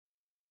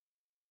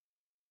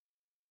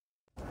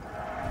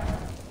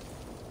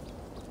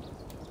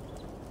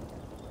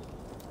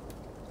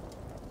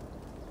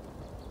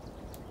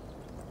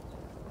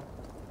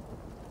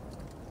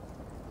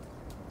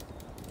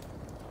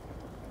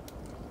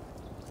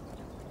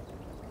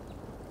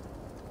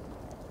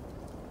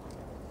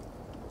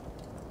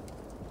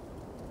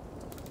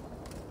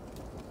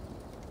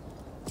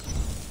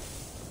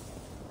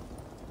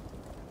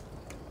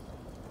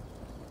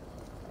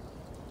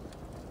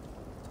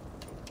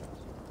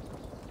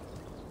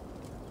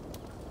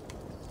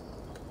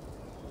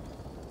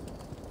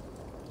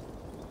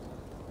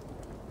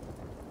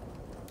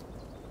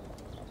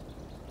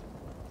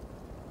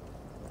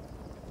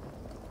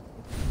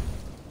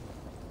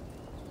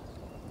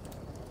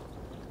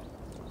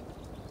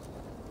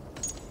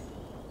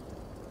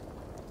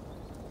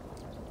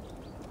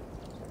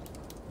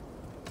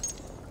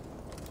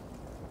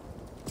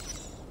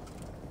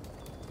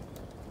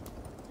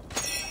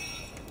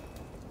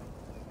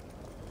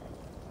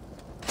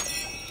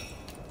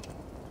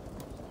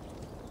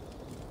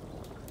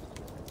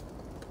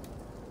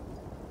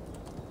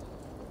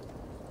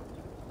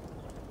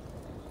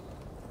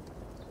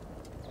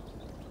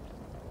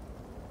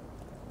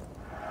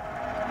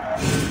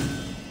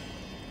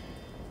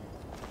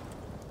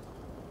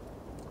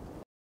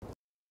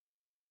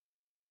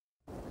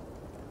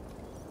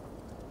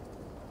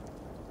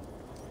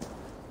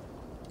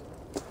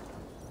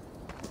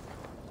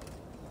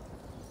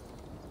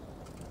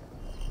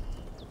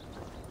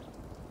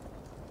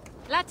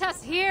Let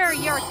us hear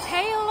your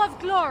tale of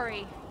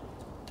glory.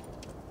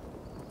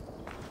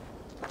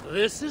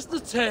 This is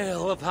the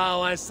tale of how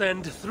I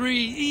send 3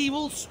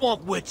 evil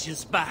swamp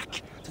witches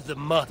back to the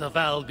mud of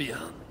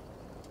Albion.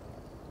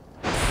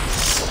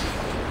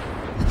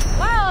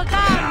 Well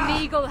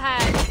done,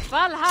 Eaglehead.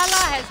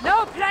 Valhalla has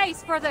no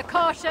place for the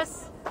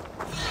cautious.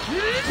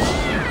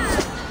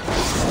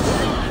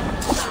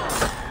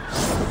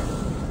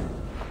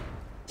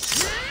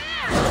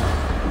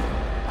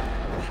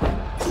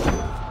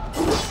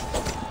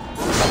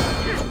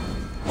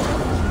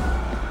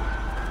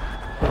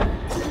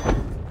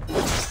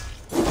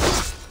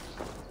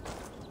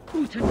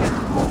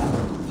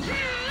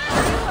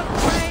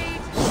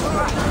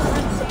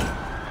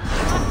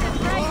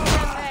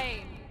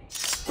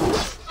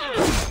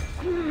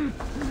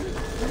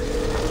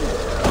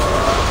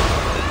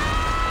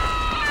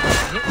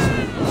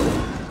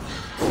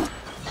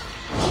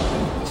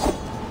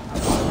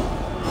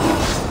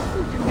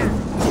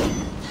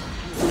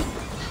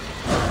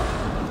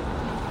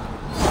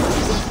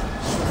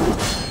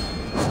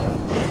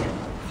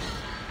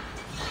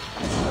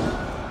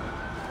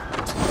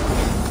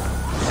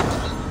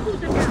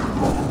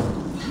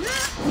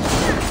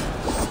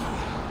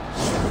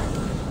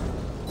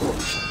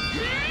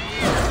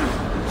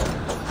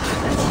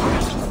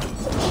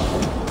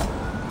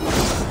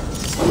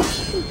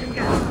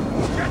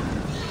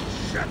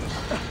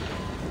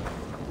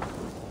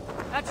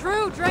 A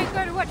true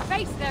drinker would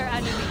face their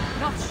enemy,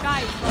 not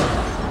shy from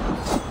them.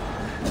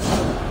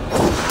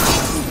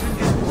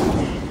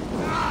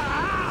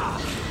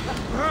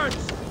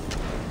 Hurts!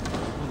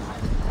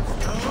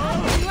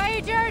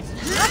 Wagered!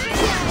 Up in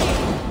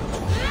the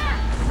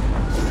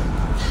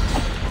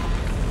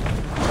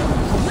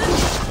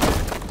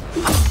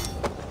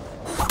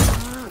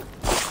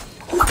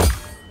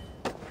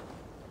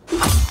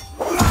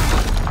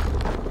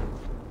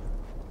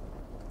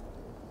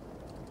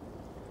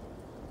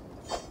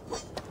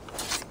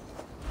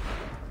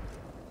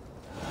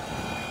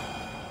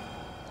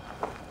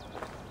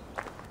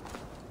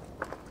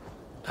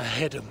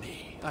Ahead of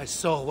me, I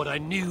saw what I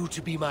knew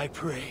to be my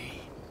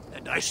prey,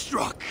 and I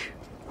struck.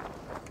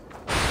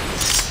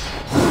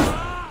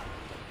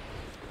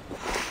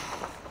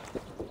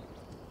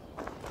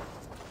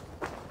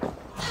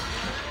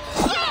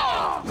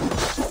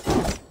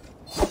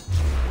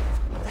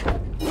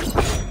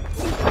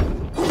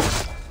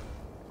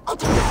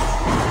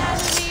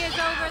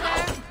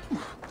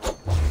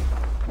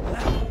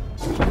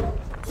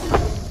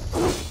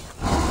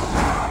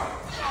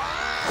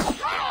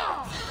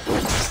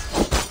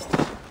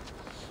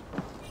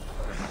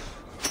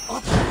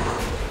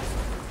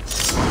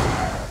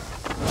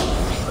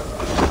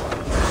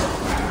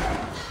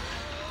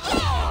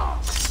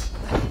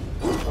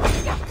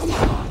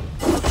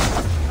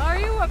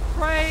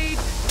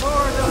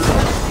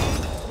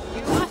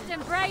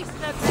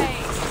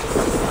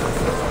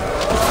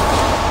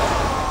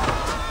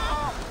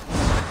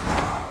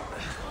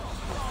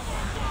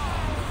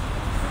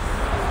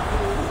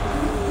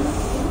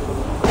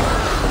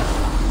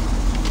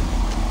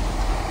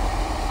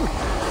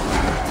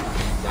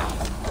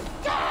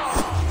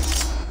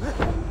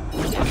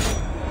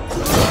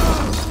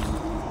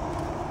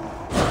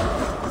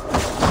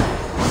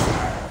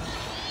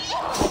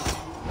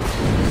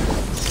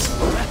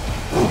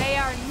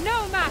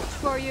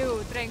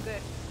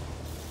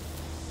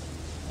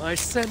 I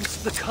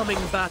sensed the coming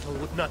battle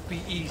would not be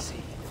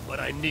easy,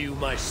 but I knew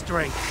my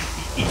strength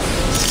would be equal to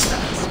the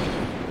task.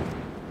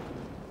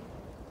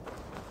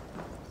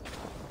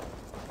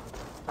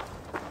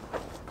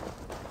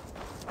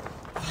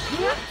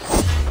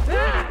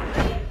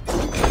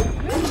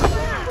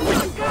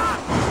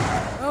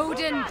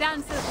 Odin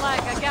dances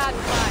like a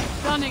gadfly,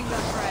 shunning the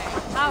fray.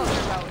 How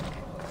heroic.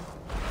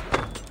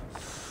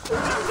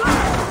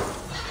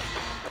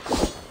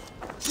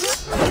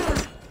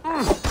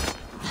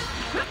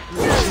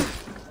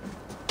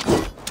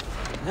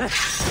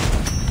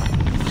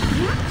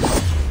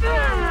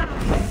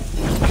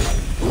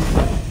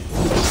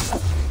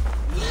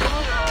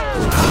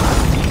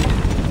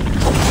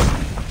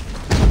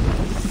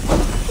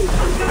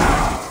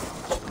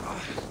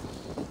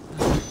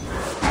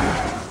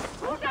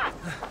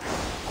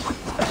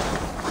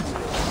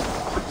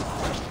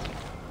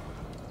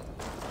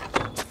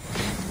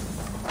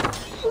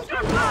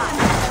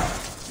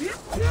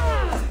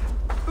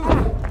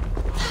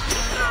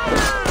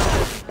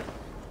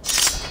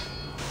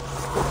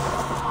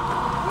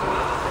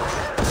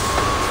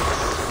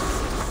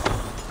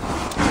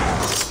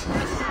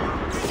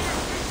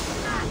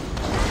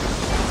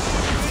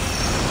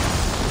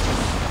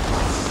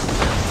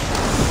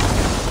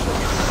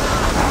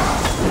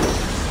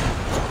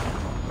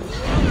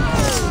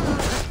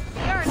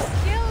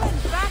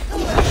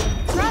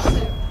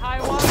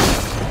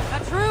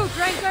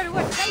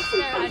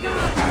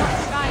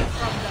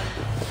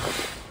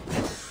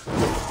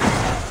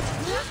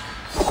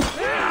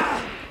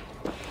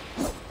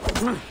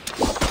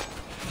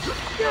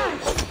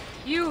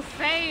 You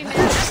feign an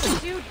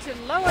attitude to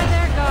lower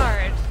their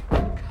guard.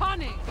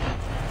 Cunning.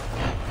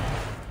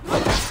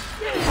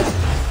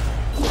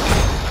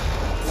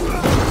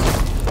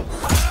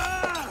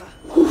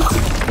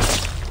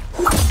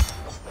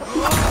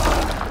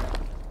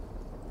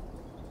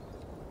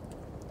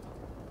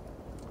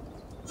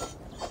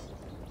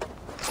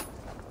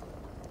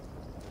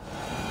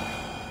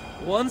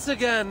 Once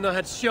again I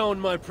had shown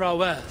my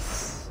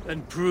prowess,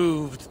 and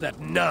proved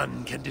that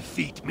none can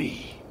defeat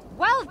me.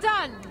 Well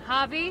done,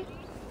 Javi.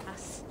 A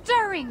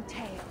stirring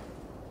tale.